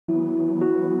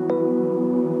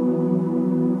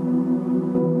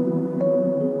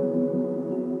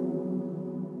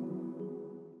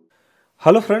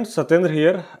Hello friends, Satyendra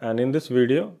here, and in this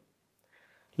video,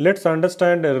 let's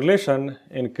understand a relation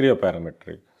in Creo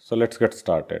Parametric. So let's get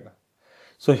started.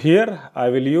 So here I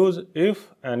will use if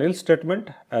and else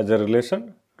statement as a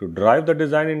relation to drive the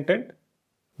design intent.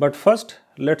 But first,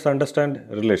 let's understand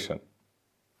relation.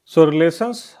 So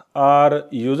relations are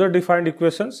user-defined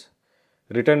equations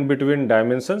written between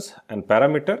dimensions and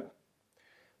parameter.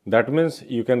 That means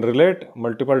you can relate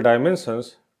multiple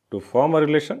dimensions to form a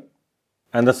relation.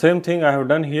 And the same thing I have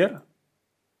done here.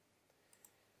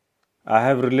 I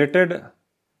have related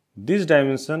this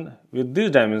dimension with this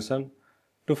dimension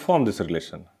to form this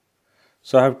relation.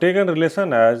 So I have taken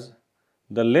relation as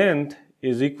the length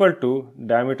is equal to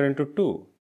diameter into 2.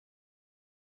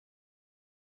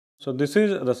 So this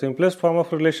is the simplest form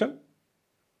of relation.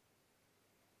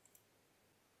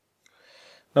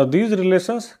 Now these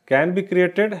relations can be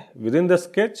created within the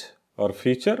sketch or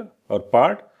feature or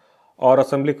part or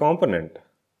assembly component.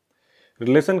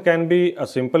 Relation can be a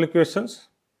simple equations,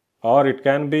 or it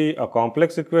can be a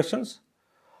complex equations,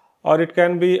 or it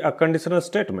can be a conditional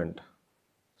statement.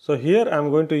 So here I am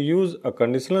going to use a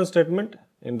conditional statement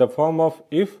in the form of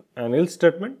if and else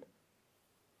statement.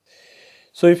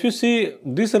 So if you see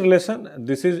this relation,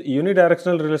 this is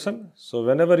unidirectional relation. So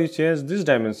whenever you change this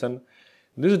dimension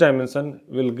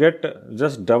will get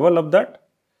just double of that.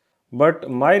 But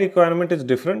my requirement is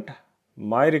different.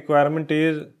 My requirement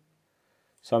is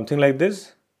something like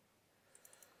this.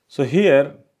 So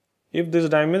here, if this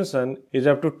dimension is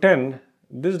up to 10,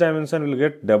 this dimension will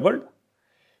get doubled.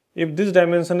 If this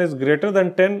dimension is greater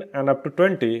than 10 and up to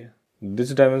 20,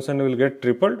 this dimension will get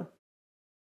tripled.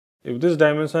 If this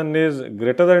dimension is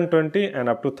greater than 20 and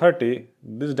up to 30,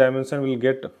 this dimension will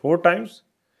get 4 times.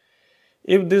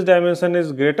 If this dimension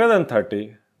is greater than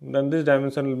 30, then this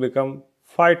dimension will become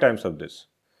 5 times of this.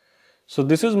 So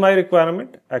this is my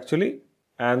requirement actually,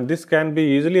 and this can be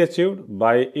easily achieved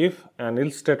by if and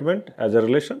else statement as a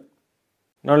relation.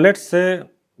 Now let's say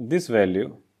this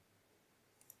value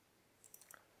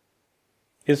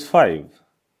is 5.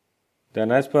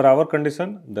 Then as per our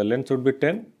condition, the length should be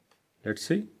 10. Let's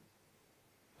see.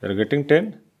 We are getting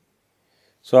 10.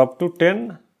 So up to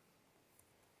 10,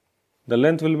 the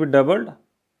length will be doubled.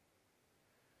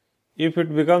 If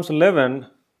it becomes 11,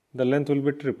 the length will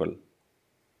be triple.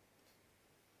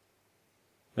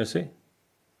 You see?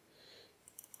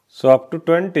 So up to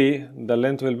 20, the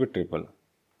length will be triple.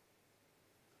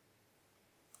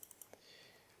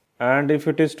 And if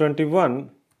it is 21,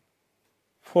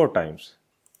 4 times.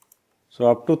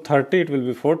 So up to 30, it will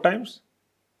be 4 times.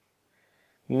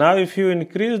 Now if you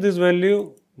increase this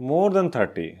value more than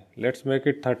 30, let's make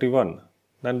it 31,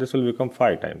 then this will become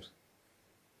 5 times.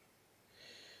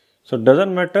 So it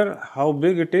doesn't matter how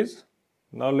big it is.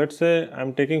 Now let's say I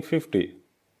am taking 50,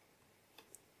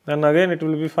 then again it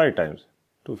will be 5 times,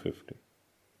 250.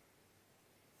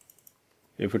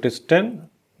 If it is 10,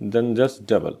 then just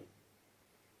double.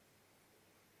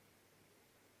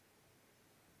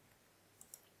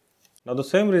 Now the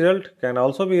same result can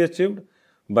also be achieved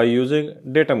by using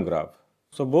datum graph.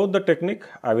 So both the technique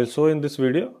I will show in this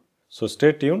video. So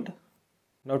stay tuned.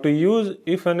 Now to use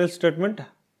if and else statement,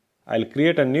 I will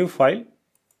create a new file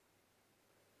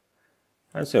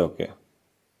and say OK.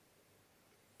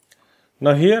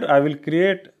 Now here I will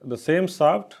create the same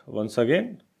shaft once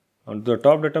again onto the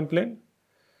top datum plane.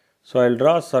 So I will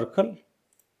draw a circle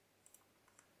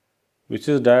which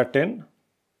is dia 10.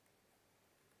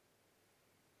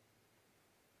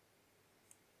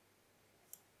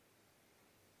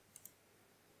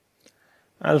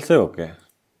 I will say OK.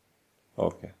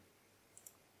 OK.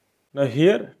 Now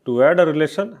here to add a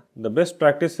relation, the best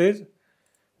practice is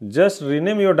just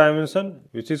rename your dimension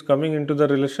which is coming into the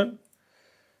relation.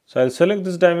 So I will select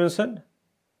this dimension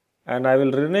and I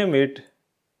will rename it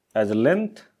as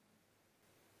length.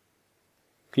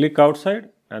 Click outside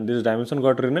and this dimension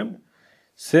got renamed.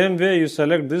 Same way you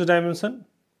select this dimension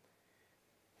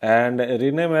and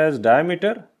rename as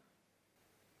diameter.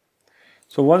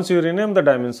 So once you rename the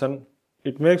dimension,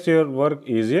 it makes your work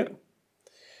easier.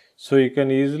 So you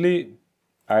can easily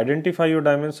identify your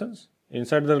dimensions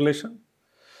inside the relation.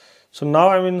 So now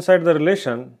I am inside the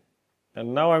relation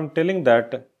and now I am telling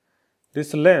that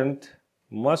this length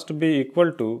must be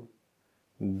equal to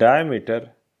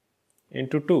diameter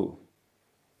into 2.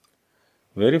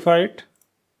 Verify it,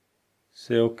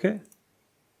 say OK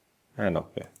and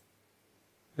OK.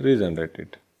 Regenerate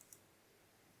it.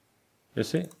 You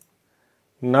see?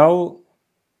 Now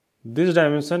this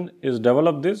dimension is double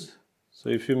of this. So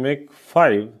if you make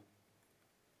 5,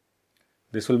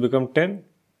 this will become 10.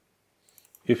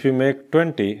 If you make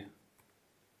 20,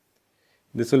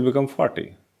 this will become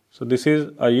 40. So this is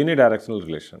a unidirectional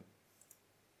relation.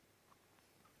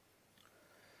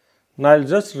 Now I'll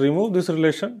just remove this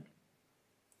relation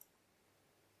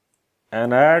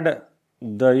and add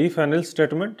the if and else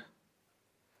statement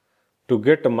to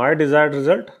get my desired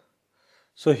result.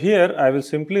 So here I will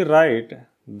simply write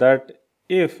that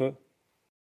if